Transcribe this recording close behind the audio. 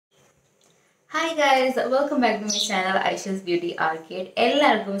Hi guys, welcome back to my channel Aisha's Beauty Arcade.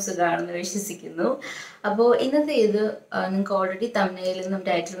 എല്ലാവർക്കും സുഖമാണെന്ന് വിശ്വസിക്കുന്നു. അപ്പോൾ ഇന്നത്തെ ഇത് നിങ്ങൾക്ക് ഓൾറെഡി തംബ്നെയിലിൽ നിന്നും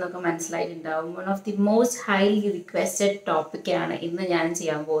ടൈറ്റിൽ നിന്നൊക്കെ മനസ്സിലായിട്ടുണ്ടാവും. One of the most highly requested ടോപ്പിക്കാണ് ഇന്ന് ഞാൻ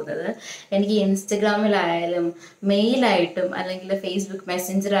ചെയ്യാൻ പോകുന്നത്. എനിക്ക് ഇൻസ്റ്റഗ്രാമിലായാലും മെയിലായിട്ടും അല്ലെങ്കിൽ ഫേസ്ബുക്ക്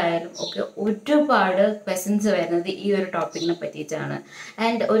മെസ്സഞ്ചർ ആയാലും ഒക്കെ ഒരുപാട് ക്വസ്റ്റ്യൻസ് വരുന്നത് ഈ ഒരു ടോപ്പിക്കിനെ പറ്റിയിട്ടാണ്.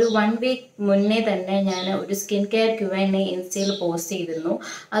 ആൻഡ് ഒരു 1 വീക്ക് മുന്നേ തന്നെ ഞാൻ ഒരു സ്കിൻ കെയർ Q&A ഇൻസ്റ്റയിൽ പോസ്റ്റ് ചെയ്തിരുന്നു.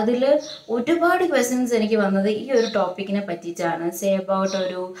 അതിൽ ഒരുപാട് ക്വസ്റ്റ്യൻസ് എനിക്ക് വന്നത് ഈ ഒരു ടോപ്പിക്കിനെ പറ്റിയിട്ടാണ്. സേ അബൌട്ട്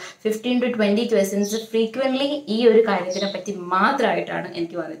ഒരു 15 to 20 ക്വസ്റ്റ്യൻസ് ഫ്രീക്വൻ്റ്ലി ഈ ഒരു കാര്യത്തിനെ പറ്റി മാത്രമായിട്ടാണ്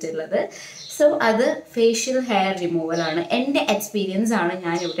എനിക്ക് വന്നിട്ടുള്ളത്. സോ അത് ഫേഷ്യൽ ഹെയർ റിമൂവലാണ്. എൻ്റെ എക്സ്പീരിയൻസ് ആണ്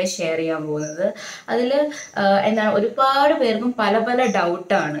ഞാനിവിടെ ഷെയർ ചെയ്യാൻ പോകുന്നത്. അതിൽ എന്താണ് ഒരുപാട് പേർക്കും പല പല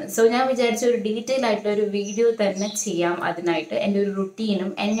ഡൗട്ടാണ്. സോ ഞാൻ വിചാരിച്ച ഒരു ഡീറ്റെയിൽ ആയിട്ടുള്ള ഒരു വീഡിയോ തന്നെ ചെയ്യാം. അതിനായിട്ട് എൻ്റെ ഒരു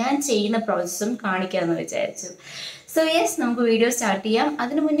റുട്ടീനും ഞാൻ ചെയ്യുന്ന പ്രോസസ്സും കാണിക്കാമെന്ന് വിചാരിച്ചു. സോ യെസ്, നമുക്ക് വീഡിയോ സ്റ്റാർട്ട് ചെയ്യാം.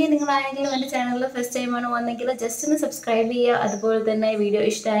 അതിന് മുന്നേ നിങ്ങളാരെങ്കിലും എൻ്റെ ചാനലിൽ ഫസ്റ്റ് ടൈമാണ് വന്നെങ്കിൽ ജസ്റ്റ് ഒന്ന് സബ്സ്ക്രൈബ് ചെയ്യുക. അതുപോലെ തന്നെ വീഡിയോ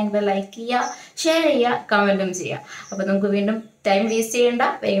ഇഷ്ടമായെങ്കിൽ ലൈക്ക് ചെയ്യുക, ഷെയർ ചെയ്യുക, കമൻറ്റും ചെയ്യുക. അപ്പോൾ നമുക്ക് വീണ്ടും ടൈം വേസ്റ്റ് ചെയ്യേണ്ട,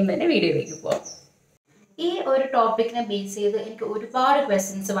 വേഗം തന്നെ വീഡിയോയിലേക്ക് പോകാം. ഈ ഒരു ടോപ്പിക്കിനെ ബേസ് ചെയ്ത് എനിക്ക് ഒരുപാട്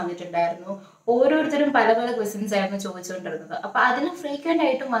ക്വസ്റ്റ്യൻസ് വന്നിട്ടുണ്ടായിരുന്നു. ഓരോരുത്തരും പല പല ക്വസ്റ്റ്യൻസ് ആയിരുന്നു ചോദിച്ചുകൊണ്ടിരുന്നത്. അപ്പോൾ അതിന് ഫ്രീക്വൻ്റ്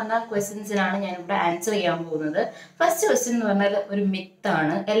ആയിട്ടും വന്ന ക്വസ്റ്റ്യൻസിനാണ് ഞാനിവിടെ ആൻസർ ചെയ്യാൻ പോകുന്നത്. ഫസ്റ്റ് ക്വസ്റ്റ്യൻ എന്ന് പറഞ്ഞാൽ ഒരു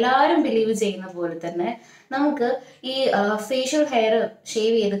മിത്താണ്. എല്ലാവരും ബിലീവ് ചെയ്യുന്ന പോലെ തന്നെ നമുക്ക് ഈ ഫേഷ്യൽ ഹെയർ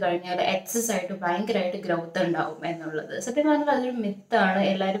ഷേവ് ചെയ്ത് കഴിഞ്ഞാൽ എക്സസ് ആയിട്ട് ഭയങ്കരമായിട്ട് ഗ്രോത്ത് ഉണ്ടാവും എന്നുള്ളത്. സത്യം പറഞ്ഞാൽ അതൊരു മിത്താണ്.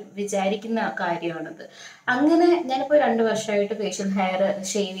 എല്ലാവരും വിചാരിക്കുന്ന കാര്യമാണത്. അങ്ങനെ ഞാനിപ്പോൾ 2 വർഷമായിട്ട് ഫേഷ്യൽ ഹെയർ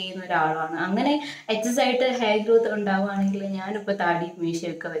ഷേവ് ചെയ്യുന്ന ഒരാളാണ്. അങ്ങനെ എക്സസ് ആയിട്ട് ഹെയർ ഗ്രോത്ത് ഉണ്ടാവുകയാണെങ്കിൽ ഞാനിപ്പോൾ താടി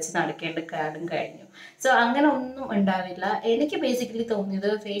മീശയൊക്കെ വെച്ച് നടക്കേണ്ട കാലം കഴിഞ്ഞു. സോ അങ്ങനെ ഒന്നും ഉണ്ടാവില്ല. എനിക്ക് ബേസിക്കലി തോന്നിയത്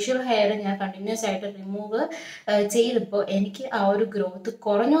ഫേഷ്യൽ ഹെയർ ഞാൻ കണ്ടിന്യൂസ് ആയിട്ട് റിമൂവ് ചെയ്തപ്പോൾ എനിക്ക് ആ ഒരു ഗ്രോത്ത്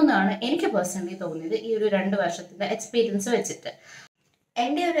കുറഞ്ഞു എന്നാണ് എനിക്ക് പേഴ്സണലി തോന്നിയത് ഈ ഒരു 2 വർഷത്തിൻ്റെ എക്സ്പീരിയൻസ് വെച്ചിട്ട്.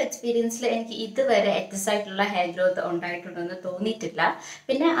 എൻ്റെ ഒരു എക്സ്പീരിയൻസിൽ എനിക്ക് ഇതുവരെ എക്സസ് ആയിട്ടുള്ള ഹെയർ ഗ്രോത്ത് ഉണ്ടായിട്ടുണ്ടെന്ന് തോന്നിയിട്ടില്ല.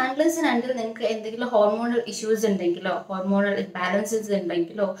 പിന്നെ അൺലെസ് ആൻഡ് അണ്ടിൽ നിങ്ങൾക്ക് എന്തെങ്കിലും ഹോർമോണൽ ഇഷ്യൂസ് ഉണ്ടെങ്കിലോ ഹോർമോണൽ ഇംബാലൻസസ്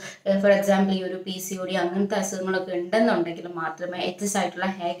ഉണ്ടെങ്കിലോ ഫോർ എക്സാമ്പിൾ ഈ ഒരു PCOD അങ്ങനത്തെ അസുഖങ്ങളൊക്കെ ഉണ്ടെന്നുണ്ടെങ്കിൽ മാത്രമേ എക്സസ്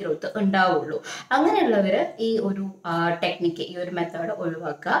ആയിട്ടുള്ള ഹെയർ ഗ്രോത്ത് ഉണ്ടാവുള്ളൂ. അങ്ങനെയുള്ളവർ ഈ ഒരു ടെക്നിക്ക്, ഈ ഒരു മെത്തേഡ്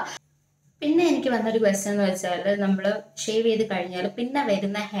ഒഴിവാക്കുക. പിന്നെ എനിക്ക് വന്നൊരു ക്വസ്റ്റ്യൻ എന്ന് വെച്ചാൽ നമ്മൾ ഷേവ് ചെയ്ത് കഴിഞ്ഞാൽ പിന്നെ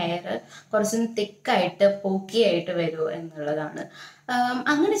വരുന്ന ഹെയർ കുറച്ചൊന്ന് തിക്കായിട്ട് പോക്കിയായിട്ട് വരുമോ എന്നുള്ളതാണ്.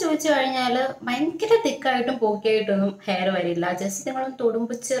 അങ്ങനെ ചോദിച്ചു കഴിഞ്ഞാൽ ഭയങ്കര തിക്കായിട്ടും പോക്കിയായിട്ടൊന്നും ഹെയർ വരില്ല. ജസ്റ്റ് നിങ്ങളൊന്ന്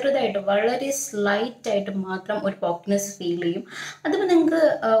തൊടുമ്പോൾ ചെറുതായിട്ട് വളരെ സ്ലൈറ്റായിട്ട് മാത്രം ഒരു പോക്കിനെസ് ഫീൽ ചെയ്യും. അതിപ്പോൾ നിങ്ങൾക്ക്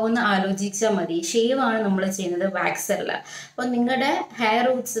ഒന്ന് ആലോചിച്ചാൽ മതി. ഷേവ് ആണ് നമ്മൾ ചെയ്യുന്നത്, വാക്സ് അല്ല. അപ്പോൾ നിങ്ങളുടെ ഹെയർ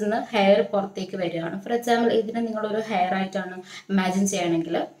റൂട്ട്സിൽ നിന്ന് ഹെയർ പുറത്തേക്ക് വരികയാണ്. ഫോർ എക്സാമ്പിൾ ഇതിനെ നിങ്ങളൊരു ഹെയർ ആയിട്ടാണ് ഇമാജിൻ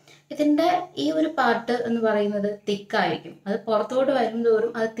ചെയ്യുകയാണെങ്കിൽ ഇതിൻ്റെ ഈ ഒരു പാർട്ട് എന്ന് പറയുന്നത് തിക്കായിരിക്കും. അത് പുറത്തോട്ട് വരുംതോറും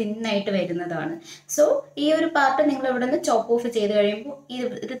അത് തിന്നായിട്ട് വരുന്നതാണ്. സോ ഈ ഒരു പാർട്ട് നിങ്ങൾ ഇവിടെ നിന്ന് ചോപ്പ് ഓഫ് ചെയ്ത് കഴിയുമ്പോൾ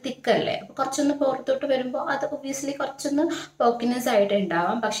ഇത് തിക്കല്ലേ, അപ്പോൾ കുറച്ചൊന്ന് പുറത്തോട്ട് വരുമ്പോൾ അത് ഒബ്വിയസ്ലി കുറച്ചൊന്ന് പോക്കിനെസ് ആയിട്ട്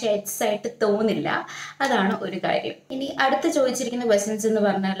ഉണ്ടാവാം, പക്ഷെ എക്സസ് ആയിട്ട് തോന്നില്ല. അതാണ് ഒരു കാര്യം. ഇനി അടുത്ത് ചോദിച്ചിരിക്കുന്ന ക്വസ്റ്റ്യൻസ് എന്ന്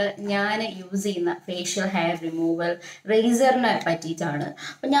പറഞ്ഞാൽ ഞാൻ യൂസ് ചെയ്യുന്ന ഫേഷ്യൽ ഹെയർ റിമൂവൽ റേസറിനെ പറ്റിയിട്ടാണ്.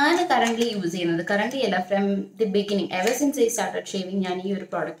 അപ്പോൾ ഞാൻ കറൻ്റ്ലി യൂസ് ചെയ്യുന്നത്, കറൻ്റ്ലി അല്ല, from the beginning ever since I started shaving ഞാൻ ഈ ഒരു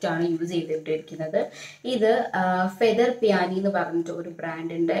പ്രോഡക്റ്റാണ് യൂസ് ചെയ്തിട്ടിരിക്കുന്നത്. ഇത് ഫെദർ പിയാനി എന്ന് പറഞ്ഞിട്ട് ഒരു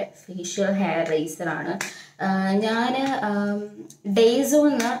ബ്രാൻഡിൻ്റെ ഫേഷ്യൽ ഹെയർ റേസറാണ്. ഞാൻ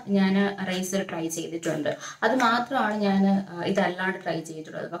ഡേയ്സോന്ന് ഞാൻ റേസർ ട്രൈ ചെയ്തിട്ടുണ്ട്. അത് മാത്രമാണ് ഞാൻ ഇതല്ലാണ്ട് ട്രൈ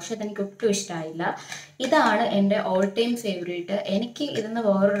ചെയ്തിട്ടുള്ളത്. പക്ഷെ അതെനിക്ക് ഒട്ടും ഇഷ്ടമായില്ല. ഇതാണ് എൻ്റെ ഓൾ ടൈം ഫേവറേറ്റ്. എനിക്ക് ഇതിന്ന്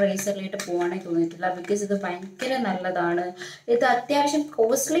വേറൊരു റേസറിലേക്ക് പോകാനായി തോന്നിയിട്ടില്ല. ബിക്കോസ് ഇത് ഭയങ്കര നല്ലതാണ്. ഇത് അത്യാവശ്യം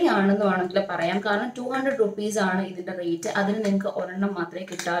കോസ്റ്റ്ലി ആണെന്ന് വേണമെങ്കിൽ പറയാം. കാരണം 200 റുപ്പീസാണ് ഇതിൻ്റെ റേറ്റ്. അതിന് നിങ്ങൾക്ക് ഒരെണ്ണം മാത്രമേ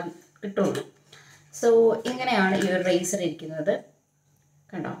കിട്ടുള്ളൂ. സോ ഇങ്ങനെയാണ് ഈ ഒരു റേസർ ഇരിക്കുന്നത്.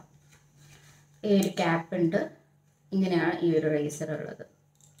 കണ്ടോ, ഈ ഒരു ക്യാപ്പ് ഉണ്ട്. ഇങ്ങനെയാണ് ഈ ഒരു റേസർ ഉള്ളത്.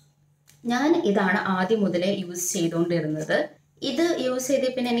 ഞാൻ ഇതാണ് ആദ്യം മുതലേ യൂസ് ചെയ്തുകൊണ്ടിരുന്നത്. ഇത് യൂസ് ചെയ്ത്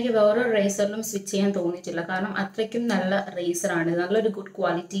പിന്നെ എനിക്ക് വേറൊരു റേസറിലും സ്വിച്ച് ചെയ്യാൻ തോന്നിയിട്ടില്ല. കാരണം അത്രയ്ക്കും നല്ല റേസറാണ്. നല്ലൊരു ഗുഡ്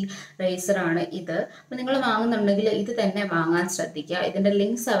ക്വാളിറ്റി റേസറാണ് ഇത്. അപ്പോൾ നിങ്ങൾ വാങ്ങുന്നുണ്ടെങ്കിൽ ഇത് തന്നെ വാങ്ങാൻ ശ്രദ്ധിക്കുക. ഇതിൻ്റെ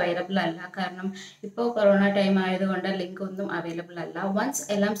ലിങ്ക്സ് അവൈലബിൾ അല്ല. കാരണം ഇപ്പോൾ കൊറോണ ടൈം ആയതുകൊണ്ട് ലിങ്ക് ഒന്നും അവൈലബിൾ അല്ല. വൺസ്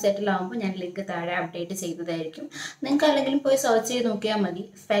എല്ലാം സെറ്റിൽ ആകുമ്പോൾ ഞാൻ ലിങ്ക് താഴെ അപ്ഡേറ്റ് ചെയ്യുന്നതായിരിക്കും. നിങ്ങൾക്ക് അല്ലെങ്കിലും പോയി സെർച്ച് ചെയ്ത് നോക്കിയാൽ മതി.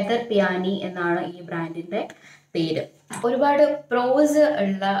 ഫെദർ പിയാനി എന്നാണ് ഈ ബ്രാൻഡിൻ്റെ പേര്. ഒരുപാട് പ്രോസ്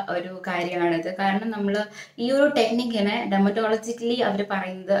ഉള്ള ഒരു കാര്യമാണിത്. കാരണം നമ്മൾ ഈ ഒരു ടെക്നിക്കിനെ ഡെർമറ്റോളജിക്കലി അവർ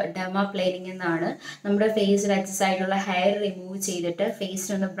പറയുന്നത് ഡെർമാപ്ലെയിനിങ് എന്നാണ്. നമ്മുടെ ഫേസിൽ എക്സസ് ആയിട്ടുള്ള ഹെയർ റിമൂവ് ചെയ്തിട്ട്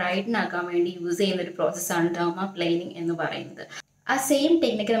ഫേസിനൊന്ന് ബ്രൈറ്റൻ ആക്കാൻ വേണ്ടി യൂസ് ചെയ്യുന്ന ഒരു പ്രോസസ്സാണ് ഡെർമാപ്ലെയിനിങ് എന്ന് പറയുന്നത്. ആ സെയിം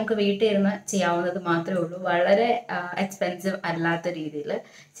ടെക്നിക്ക് നമുക്ക് വീട്ടിൽ ഇരുന്ന് ചെയ്യാവുന്നത് മാത്രമേ ഉള്ളൂ. വളരെ എക്സ്പെൻസീവ് അല്ലാത്ത രീതിയിൽ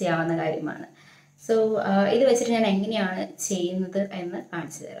ചെയ്യാവുന്ന കാര്യമാണ്. സോ ഇത് വെച്ചിട്ട് ഞാൻ എങ്ങനെയാണ് ചെയ്യുന്നത് എന്ന്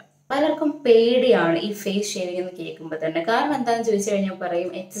കാണിച്ചു തരാം. പലർക്കും പേടിയാണ് ഈ ഫേസ് ഷേവിംഗ് എന്ന് കേൾക്കുമ്പോൾ തന്നെ. കാരണം എന്താണെന്ന് ചോദിച്ചു കഴിഞ്ഞാൽ പറയും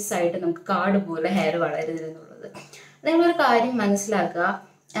എക്സസ് ആയിട്ട് നമുക്ക് കാട് പോലെ ഹെയർ വളരരുത് എന്നുള്ളത്. നിങ്ങളൊരു കാര്യം മനസ്സിലാക്കുക,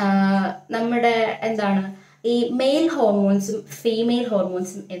 നമ്മുടെ എന്താണ് ഈ മെയിൽ ഹോർമോൺസും ഫീമെയിൽ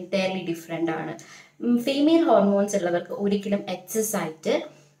ഹോർമോൺസും എൻറ്റയർലി ഡിഫറെൻ്റ് ആണ്. ഫീമെയിൽ ഹോർമോൺസ് ഉള്ളവർക്ക് ഒരിക്കലും എക്സസ് ആയിട്ട്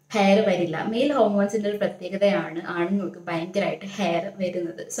ഹെയർ വരില്ല. മെയിൽ ഹോർമോൺസിൻ്റെ ഒരു പ്രത്യേകതയാണ് ആണുങ്ങൾക്ക് ഭയങ്കരമായിട്ട് ഹെയർ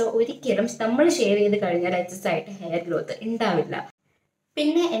വരുന്നത്. സോ ഒരിക്കലും നമ്മൾ ഷേവ് ചെയ്ത് കഴിഞ്ഞാൽ എക്സസ് ആയിട്ട് ഹെയർ ഗ്രോത്ത് ഉണ്ടാവില്ല.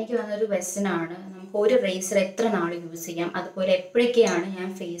 പിന്നെ എനിക്ക് വന്നൊരു ക്വസ്റ്റ്യൻ ആണ്, നമുക്ക് ഒരു റേസർ എത്ര നാൾ യൂസ് ചെയ്യാം, അതുപോലെ എപ്പോഴൊക്കെയാണ് ഞാൻ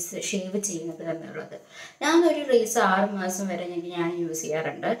ഫേസ് ഷേവ് ചെയ്യുന്നത് എന്നുള്ളത്. ഞാനൊരു റേസർ 6 മാസം വരെ ഞാൻ യൂസ്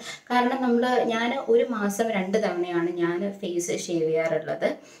ചെയ്യാറുണ്ട്. കാരണം ഞാൻ ഒരു മാസം 2 തവണയാണ് ഞാൻ ഫേസ് ഷേവ് ചെയ്യാറുള്ളത്.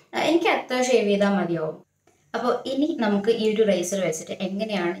 എനിക്ക് അത്ര ഷേവ് ചെയ്താൽ മതിയാവും. അപ്പോൾ ഇനി നമുക്ക് ഈ ഒരു റേസർ വെച്ചിട്ട്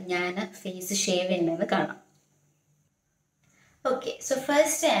എങ്ങനെയാണ് ഞാൻ ഫേസ് ഷേവ് ചെയ്യുന്നതെന്ന് കാണാം. ഓക്കെ, സോ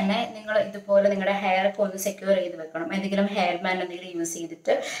ഫസ്റ്റ് തന്നെ നിങ്ങൾ ഇതുപോലെ നിങ്ങളുടെ ഹെയർ ഒക്കെ ഒന്ന് സെക്യൂർ ചെയ്ത് വെക്കണം. എന്തെങ്കിലും ഹെയർ ബാൻഡ് എന്തെങ്കിലും യൂസ്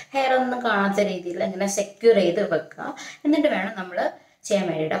ചെയ്തിട്ട് ഹെയർ ഒന്നും കാണാത്ത രീതിയിൽ ഇങ്ങനെ സെക്യൂർ ചെയ്ത് വെക്കുക. എന്നിട്ട് വേണം നമ്മൾ ചെയ്യാൻ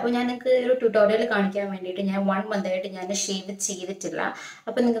വേണ്ടിയിട്ട്. അപ്പോൾ ഞാൻ നിങ്ങൾക്ക് ഒരു ട്യൂട്ടോറിയൽ കാണിക്കാൻ വേണ്ടിയിട്ട് ഞാൻ 1 month ആയിട്ട് ഞാൻ ഷേവ് ചെയ്തിട്ടില്ല.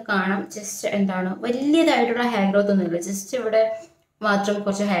 അപ്പോൾ നിങ്ങൾക്ക് കാണാം, ജസ്റ്റ് എന്താണ് വലിയതായിട്ടുള്ള ഹെയർ ഗ്രോത്ത് ഒന്നുമില്ല, ജസ്റ്റ് ഇവിടെ മാത്രം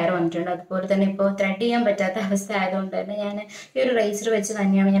കുറച്ച് ഹെയർ വന്നിട്ടുണ്ട്. അതുപോലെ തന്നെ ഇപ്പോൾ ത്രെഡ് ചെയ്യാൻ പറ്റാത്ത അവസ്ഥ ആയതുകൊണ്ട് തന്നെ ഞാൻ ഈ ഒരു റേസർ വെച്ച്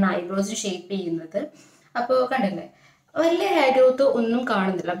തന്നെയാണ് ഞാൻ ഐബ്രോസ് ഷേപ്പ് ചെയ്യുന്നത്. അപ്പോൾ കണ്ടില്ലേ, വലിയ ഹെയർ ഗ്രോത്ത് ഒന്നും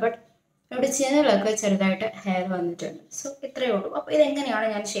കാണുന്നില്ല, ബട്ട് ഇവിടെ ചിന്നലൊക്കെ ചെറുതായിട്ട് ഹെയർ വന്നിട്ടുണ്ട്. സോ ഇത്രയേ ഉള്ളൂ. അപ്പോൾ ഇതെങ്ങനെയാണ്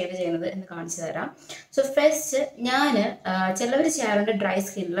ഞാൻ ഷേവ് ചെയ്യുന്നത് എന്ന് കാണിച്ചു തരാം. സോ ഫസ്റ്റ് ചിലവർ ചെയ്യാറുണ്ട് ഡ്രൈ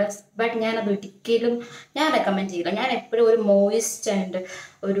സ്കിന്നിൽ, ബട്ട് ഞാനത് ഒരിക്കലും റെക്കമെൻഡ് ചെയ്യില്ല. ഞാൻ എപ്പോഴും ഒരു മോയിസ്റ്റ് ആൻഡ്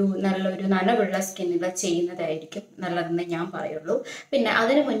നല്ലൊരു നനവുള്ള സ്കിന്നിൽ ചെയ്യുന്നതായിരിക്കും നല്ലതെന്ന് ഞാൻ പറയുള്ളൂ. പിന്നെ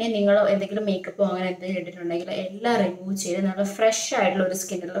അതിന് മുന്നേ നിങ്ങൾ എന്തെങ്കിലും മേക്കപ്പോ അങ്ങനെ എന്തെങ്കിലും ഇട്ടിട്ടുണ്ടെങ്കിൽ എല്ലാം റിമൂവ് ചെയ്ത് നല്ല ഫ്രഷ് ആയിട്ടുള്ള ഒരു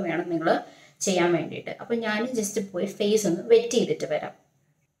സ്കിന്നിൽ വേണം നിങ്ങൾ ചെയ്യാൻ വേണ്ടിയിട്ട്. അപ്പോൾ ഞാൻ ജസ്റ്റ് പോയി ഫേസ് ഒന്ന് വെറ്റ് ചെയ്തിട്ട് വരാം.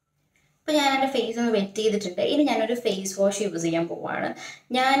 അപ്പോൾ ഞാൻ എൻ്റെ ഫേസ് ഒന്ന് വെറ്റ് ചെയ്തിട്ടുണ്ട്. ഇനി ഞാനൊരു ഫേസ് വാഷ് യൂസ് ചെയ്യാൻ പോവുകയാണ്.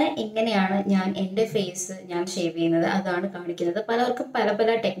 ഇങ്ങനെയാണ് എൻ്റെ ഫേസ് ഞാൻ ഷേവ് ചെയ്യുന്നത്, അതാണ് കാണിക്കുന്നത്. പലർക്കും പല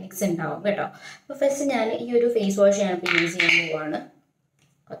പല ടെക്നിക്സ് ഉണ്ടാവും കേട്ടോ. അപ്പോൾ ഫസ്റ്റ് ഞാൻ ഈ ഒരു ഫേസ് വാഷ് ഞാനിപ്പോൾ യൂസ് ചെയ്യാൻ പോവുകയാണ്.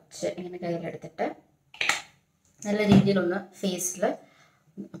 കുറച്ച് ഇങ്ങനെ കയ്യിലെടുത്തിട്ട് നല്ല രീതിയിലൊന്ന് ഫേസിൽ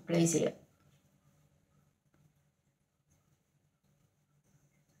അപ്ലൈ ചെയ്യാം.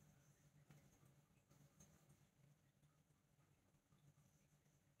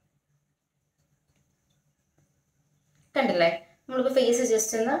 കണ്ടില്ലേ, നമ്മളിപ്പോൾ ഫേസ്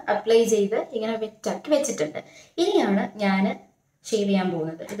ജസ്റ്റ് ഒന്ന് അപ്ലൈ ചെയ്ത് ഇങ്ങനെ വെറ്റാക്കി വെച്ചിട്ടുണ്ട്. ഇനിയാണ് ഞാൻ ഷേവ് ചെയ്യാൻ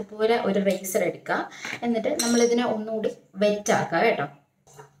പോകുന്നത്. ഇതുപോലെ ഒരു റേസർ എടുക്കുക, എന്നിട്ട് നമ്മളിതിനെ ഒന്നുകൂടി വെറ്റാക്കുക കേട്ടോ.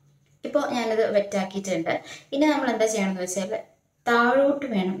 ഇപ്പോൾ ഞാനിത് വെറ്റാക്കിയിട്ടുണ്ട്. ഇനി നമ്മൾ എന്താ ചെയ്യണമെന്ന് വെച്ചാൽ താഴോട്ട്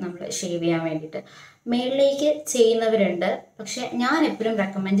വേണം നമ്മൾ ഷേവ് ചെയ്യാൻ വേണ്ടിയിട്ട്. മേളിലേക്ക് ചെയ്യുന്നവരുണ്ട്, പക്ഷെ ഞാൻ എപ്പോഴും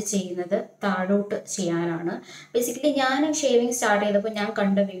റെക്കമെൻഡ് ചെയ്യുന്നത് താഴോട്ട് ചെയ്യാനാണ്. ബേസിക്കലി ഞാൻ ഷേവിങ് സ്റ്റാർട്ട് ചെയ്തപ്പോൾ ഞാൻ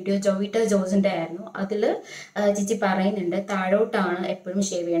കണ്ട വീഡിയോ ജോസിൻ്റെ ആയിരുന്നു. അതിൽ ചേച്ചി പറയുന്നുണ്ട് താഴോട്ടാണ് എപ്പോഴും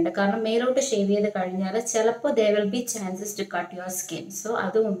ഷേവ് ചെയ്യേണ്ടത്. കാരണം മേലോട്ട് ഷേവ് ചെയ്ത് കഴിഞ്ഞാൽ ചിലപ്പോൾ there will be chances to cut your skin. So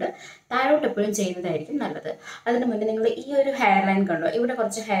അതുകൊണ്ട് താഴോട്ട് എപ്പോഴും ചെയ്യുന്നതായിരിക്കും നല്ലത്. അതിന് മുന്നേ നിങ്ങൾ ഈ ഒരു ഹെയർ ലൈൻ കണ്ടോ, ഇവിടെ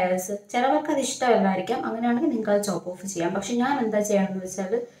കുറച്ച് ഹെയർസ്, ചിലവർക്ക് അത് ഇഷ്ടമല്ലായിരിക്കാം. അങ്ങനെയാണെങ്കിൽ നിങ്ങൾക്ക് അത് ചോപ്പ് ഓഫ് ചെയ്യാം. പക്ഷെ ഞാൻ എന്താ ചെയ്യണമെന്ന്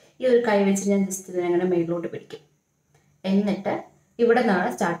വെച്ചാൽ ഈ ഒരു കൈ വെച്ച് ഞാൻ ജസ്റ്റ് ഇതിനങ്ങനെ മേലോട്ട് പിടിക്കും. എന്നിട്ട് ഇവിടെ നിന്നാണ്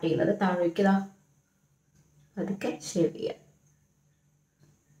സ്റ്റാർട്ട് ചെയ്യുന്നത്, താഴേക്ക് അതൊക്കെ ഷേവ് ചെയ്യുക.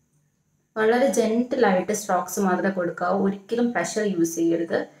 വളരെ ജെന്റിലായിട്ട് സ്ട്രോക്സ് മാത്രമേ കൊടുക്കാവൂ, ഒരിക്കലും പ്രഷർ യൂസ്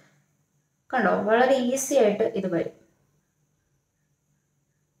ചെയ്യരുത്. കണ്ടോ, വളരെ ഈസി ആയിട്ട് ഇത് വരും.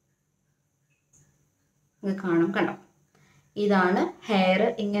 കണ്ടോ, ഇതാണ് ഹെയർ,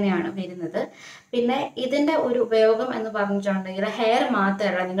 ഇങ്ങനെയാണ് വരുന്നത്. പിന്നെ ഇതിൻ്റെ ഒരു ഉപയോഗം എന്ന് പറഞ്ഞിട്ടുണ്ടെങ്കിൽ ഹെയർ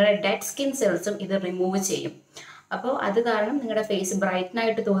മാത്രമല്ല, നിങ്ങളുടെ ഡെഡ് സ്കിൻ സെൽസും ഇത് റിമൂവ് ചെയ്യും. അപ്പോൾ അത് കാരണം നിങ്ങളുടെ ഫേസ്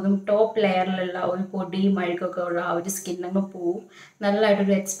ബ്രൈറ്റനായിട്ട് തോന്നും. ടോപ്പ് ലെയറിലുള്ള ഒരു പൊടിയും അഴുക്കൊക്കെ ഉള്ള ആ ഒരു സ്കിന്നങ്ങ് പോവും.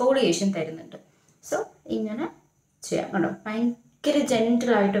 നല്ലതായിട്ടൊരു എക്സ്ഫോളിയേഷൻ തരുന്നുണ്ട്. സോ ഇങ്ങനെ ചെയ്യാം. കണ്ടോ, ഭയങ്കര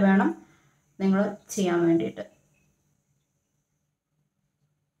ജെന്റിലായിട്ട് വേണം നിങ്ങൾ ചെയ്യാൻ വേണ്ടിയിട്ട്.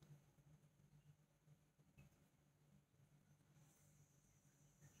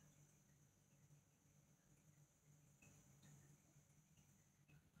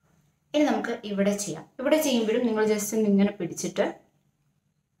 ഇനി നമുക്ക് ഇവിടെ ചെയ്യാം. ഇവിടെ ചെയ്യുമ്പോഴും നിങ്ങൾ ജസ്റ്റ് ഇങ്ങനെ പിടിച്ചിട്ട്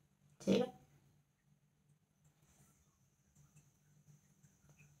ചെയ്യാം.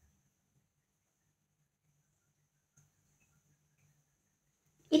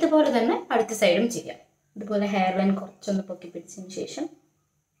 ഇതുപോലെ തന്നെ അടുത്ത സൈഡും ചെയ്യാം. ഇതുപോലെ ഹെയർ ലൈൻ കുറച്ചൊന്ന് പൊക്കി പിടിച്ചതിന് ശേഷം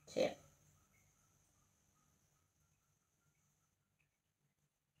ചെയ്യാം.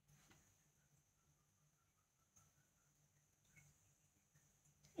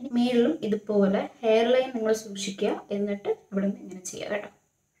 മേളിലും ഇതുപോലെ ഹെയർ ലൈൻ നിങ്ങൾ സൂക്ഷിക്കുക. എന്നിട്ട് ഇവിടെ നിന്ന് ഇങ്ങനെ ചെയ്യുക കേട്ടോ.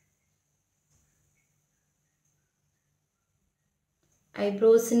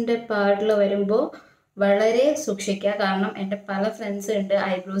 ഐബ്രോസിൻ്റെ പാർട്ടിൽ വരുമ്പോൾ വളരെ സൂക്ഷിക്കുക. കാരണം എൻ്റെ പല ഫ്രണ്ട്സ് ഉണ്ട്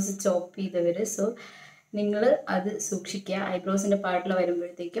ഐബ്രോസ് ചോപ്പ് ചെയ്തവർ. സോ നിങ്ങൾ അത് സൂക്ഷിക്കുക. ഐബ്രോസിൻ്റെ പാർട്ടിൽ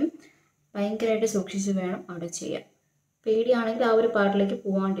വരുമ്പോഴത്തേക്കും ഭയങ്കരമായിട്ട് സൂക്ഷിച്ച് വേണം അവിടെ ചെയ്യാൻ. പേടിയാണെങ്കിൽ ആ ഒരു പാർട്ടിലേക്ക്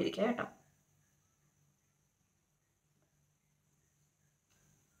പോകാണ്ടിരിക്കുക കേട്ടോ.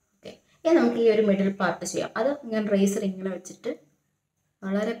 ഓക്കെ, ഇനി നമുക്ക് ഈ ഒരു മിഡിൽ പാർട്ട് ചെയ്യാം. അത് ഞാൻ റേസർ ഇങ്ങനെ വെച്ചിട്ട്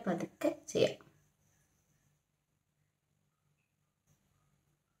വളരെ പതുക്കെ ചെയ്യാം.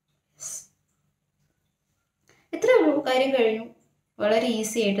 ഇത്രേ ഉള്ളൂ, കാര്യം കഴിഞ്ഞു. വളരെ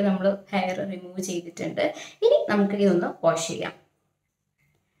ഈസി ആയിട്ട് നമ്മൾ ഹെയർ റിമൂവ് ചെയ്തിട്ടുണ്ട്. ഇനി നമുക്ക് ഇതൊന്ന് വാഷ് ചെയ്യാം.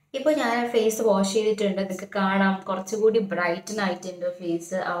 ഇപ്പോൾ ഞാൻ ഫേസ് വാഷ് ചെയ്തിട്ടുണ്ട്. നിങ്ങൾക്ക് കാണാം കുറച്ചുകൂടി ബ്രൈറ്റൻ ആയിട്ടുണ്ട്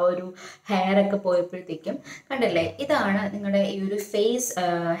ഫേസ്. ആ ഒരു ഹെയർ ഒക്കെ പോയപ്പോഴത്തേക്കും കണ്ടല്ലേ. ഇതാണ് നിങ്ങളുടെ ഈ ഒരു ഫേസ്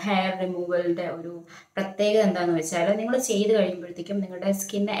ഹെയർ റിമൂവലിൻ്റെ ഒരു പ്രത്യേകത. എന്താണെന്ന് വെച്ചാൽ നിങ്ങൾ ചെയ്ത് കഴിയുമ്പോഴത്തേക്കും നിങ്ങളുടെ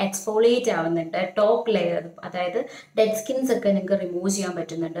സ്കിന്ന് എക്സ്ഫോളിയേറ്റ് ആവുന്നുണ്ട്. ടോപ്പ് ലെയർ, അതായത് ഡെഡ് സ്കിൻസ് ഒക്കെ നിങ്ങൾക്ക് റിമൂവ് ചെയ്യാൻ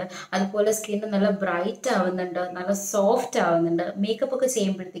പറ്റുന്നുണ്ട്. അതുപോലെ സ്കിന്ന് നല്ല ബ്രൈറ്റ് ആവുന്നുണ്ട്, നല്ല സോഫ്റ്റ് ആവുന്നുണ്ട്. മേക്കപ്പ് ഒക്കെ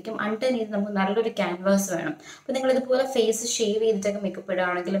ചെയ്യുമ്പോഴത്തേക്കും അണ്ടർനീത്ത് നമുക്ക് നല്ലൊരു ക്യാൻവാസ് വേണം. അപ്പോൾ നിങ്ങളിതുപോലെ ഫേസ് ഷേവ് ചെയ്തിട്ടൊക്കെ മേക്കപ്പ്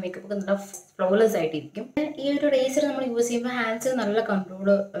ഇടുകയാണെങ്കിൽ മേക്കപ്പ് ഒക്കെ നല്ല ഫ്ലോലെസ് ആയിട്ടിരിക്കും. ഈ ഒരു റേസർ നമ്മൾ യൂസ് ചെയ്യുമ്പോൾ ഹാൻഡ്സിൽ നല്ല കൺട്രോൾ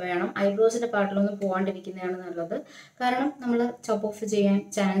വേണം. ഐബ്രോസിൻ്റെ പാർട്ടിലൊന്നും പോകാണ്ടിരിക്കുന്നതാണ് നല്ലത്. കാരണം നമ്മൾ ചോപ്പ് ഓഫ് ചെയ്യാൻ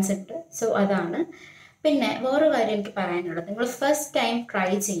ചാൻസ് ഉണ്ട്. സോ അതാണ്. പിന്നെ വേറൊരു കാര്യം എനിക്ക് പറയാനുള്ളത്, നിങ്ങൾ ഫസ്റ്റ് ടൈം ട്രൈ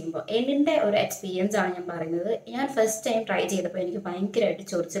ചെയ്യുമ്പോൾ, എൻ്റെ ഒരു എക്സ്പീരിയൻസ് ആണ് ഞാൻ പറയുന്നത്. ഞാൻ ഫസ്റ്റ് ടൈം ട്രൈ ചെയ്തപ്പോൾ എനിക്ക് ഭയങ്കരമായിട്ട്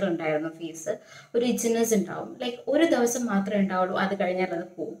ചൊറിച്ചിലുണ്ടായിരുന്നു. ഫേസ് ഒരു ഇച്ചിനെസ് ഉണ്ടാവും. ലൈക്ക് ഒരു ദിവസം മാത്രമേ ഉണ്ടാവുള്ളൂ, അത് കഴിഞ്ഞാൽ അത്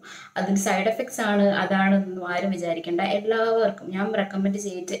പോവും. അതിന് സൈഡ് എഫക്ട്സ് ആണ് അതാണെന്നൊന്നും ആരും വിചാരിക്കേണ്ട. എല്ലാവർക്കും ഞാൻ റെക്കമെൻഡ്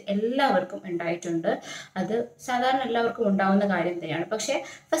ചെയ്തിട്ട് എല്ലാവർക്കും ഉണ്ടായിട്ടുണ്ട്. അത് സാധാരണ എല്ലാവർക്കും ഉണ്ടാവുന്ന കാര്യം തന്നെയാണ്. പക്ഷേ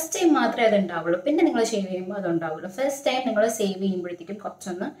ഫസ്റ്റ് ടൈം മാത്രമേ അത് ഉണ്ടാവുള്ളൂ. പിന്നെ നിങ്ങൾ ഷേവ് ചെയ്യുമ്പോൾ അത് ഉണ്ടാവുള്ളൂ. ഫസ്റ്റ് ടൈം നിങ്ങൾ സേവ് ചെയ്യുമ്പോഴത്തേക്കും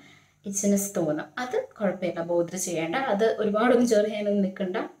കുറച്ചൊന്ന് ഇച്ചിനെസ് തോന്നും. അത് കുഴപ്പമില്ല, ബോധർ ചെയ്യേണ്ട. അത് ഒരുപാടൊന്നും ചെറിയാനൊന്നും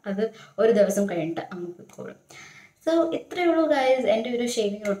നിൽക്കണ്ട. അത് ഒരു ദിവസം കഴിഞ്ഞിട്ട് അങ്ങ് പോയിക്കോളും. സോ ഇത്രയേ ഉള്ളൂ ഗൈസ്. എൻ്റെ ഒരു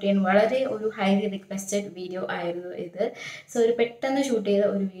ഷേവിങ് റൊട്ടീൻ വളരെ ഒരു ഹൈലി റിക്വസ്റ്റഡ് വീഡിയോ ആയിരുന്നു ഇത്. സോ ഒരു പെട്ടെന്ന് ഷൂട്ട് ചെയ്ത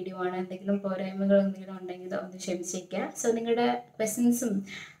ഒരു വീഡിയോ ആണ്. എന്തെങ്കിലും പോരായ്മകൾ എന്തെങ്കിലും ഉണ്ടെങ്കിൽ ഒന്ന് ക്ഷമിച്ചേക്കുക. സോ നിങ്ങളുടെ ക്വസ്റ്റ്യൻസും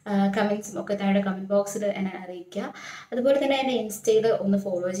കമൻസും ഒക്കെ താഴെ കമൻറ്റ് ബോക്സിൽ എന്നെ അറിയിക്കുക. അതുപോലെ തന്നെ എൻ്റെ ഇൻസ്റ്റയിൽ ഒന്ന്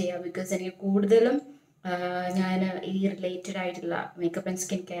ഫോളോ ചെയ്യുക. ബിക്കോസ് എനിക്ക് കൂടുതലും ഞാൻ ഈ റിലേറ്റഡ് ആയിട്ടുള്ള makeup and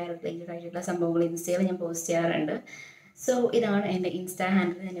skin care related ആയിട്ടുള്ള സംഭവങ്ങൾ ഇൻസ്റ്റയിൽ ഞാൻ പോസ്റ്റ് ചെയ്യാറുണ്ട്. സോ ഇതാണ് എൻ്റെ ഇൻസ്റ്റാ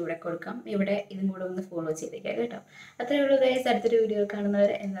ഹാൻഡിൽ. ഞാൻ ഇവിടെ കൊടുക്കാം. ഇവിടെ ഇതും കൂടെ ഒന്ന് ഫോളോ ചെയ്തേക്കാം കേട്ടോ. അത്രയേ ഉള്ളൂ ഗൈസ്. അടുത്തൊരു വീഡിയോ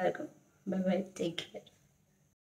കാണുന്നവരെ എല്ലാവർക്കും ബൈ ബൈ, ടേക്ക് കെയർ.